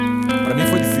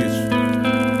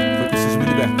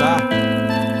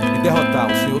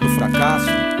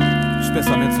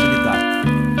pensamentos limitados.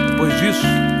 Depois disso,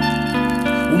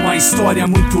 uma história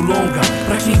muito longa,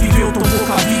 pra quem viveu tão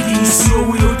pouca vida.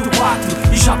 Iniciou em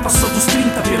 84 e já passou dos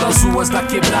 30 pelas ruas da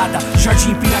quebrada.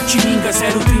 Jardim Piratininga,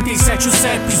 037 o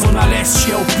CEP, Zona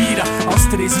Leste é o Pira. Aos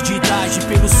 13 de idade,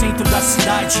 pelo centro da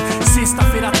cidade.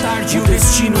 Sexta-feira à tarde, o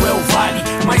destino é o vale.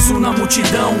 Mais um na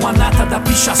multidão, a nata da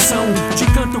pichação. De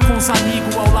canto com os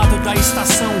amigos ao lado da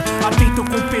estação. Atento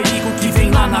com o perigo que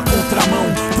vem lá na contramão.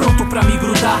 Pronto pra me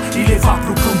grudar e levar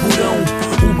pro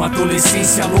camburão. Uma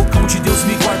adolescência louca onde Deus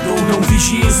me guardou. Não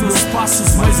vigiei os meus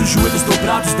passos, mas os joelhos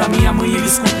dobrados da minha mãe ele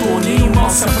escutou. Nenhum mal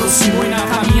se aproximou e na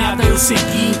caminhada eu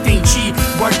segui, entendi.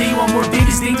 Guardei o amor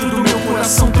deles dentro do meu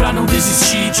coração pra não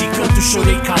desistir. De canto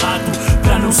chorei calado,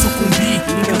 pra não sucumbir.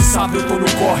 Incansável tô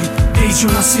no corre, desde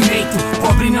o nascimento.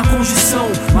 Pobre na condição,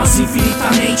 mas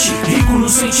infinitamente rico no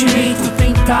sentimento.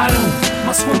 Tentaram,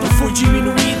 mas quando foi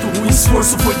diminuído, o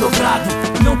esforço foi dobrado.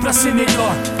 Não pra ser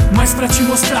melhor, mas pra te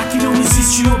mostrar que não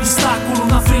existe obstáculo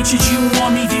na frente de um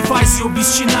homem vivaz e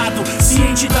obstinado.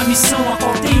 Ciente da missão a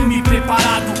qual tenho me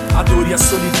preparado. A dor e a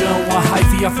solidão, a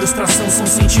raiva e a frustração são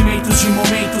sentimentos de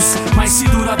momentos, mas se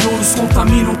duradouros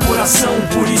contaminam o coração.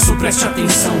 Por isso preste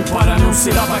atenção, para não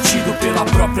ser abatido pela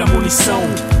própria munição.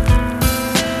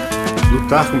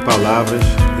 Lutar com palavras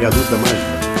é a luta mais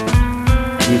dura.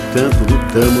 No entanto,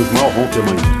 lutamos, mal rompe a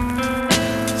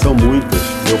manhã. São muitas,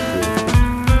 meu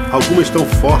povo. Algumas tão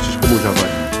fortes como o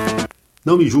javali.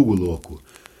 Não me julgo louco.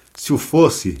 Se o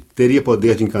fosse, teria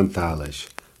poder de encantá-las.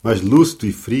 Mas lúcido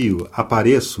e frio,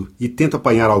 apareço e tento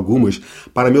apanhar algumas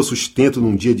para meu sustento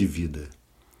num dia de vida.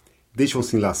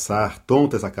 Deixam-se enlaçar,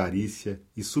 tontas a carícia,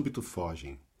 e súbito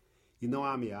fogem. E não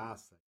há ameaça.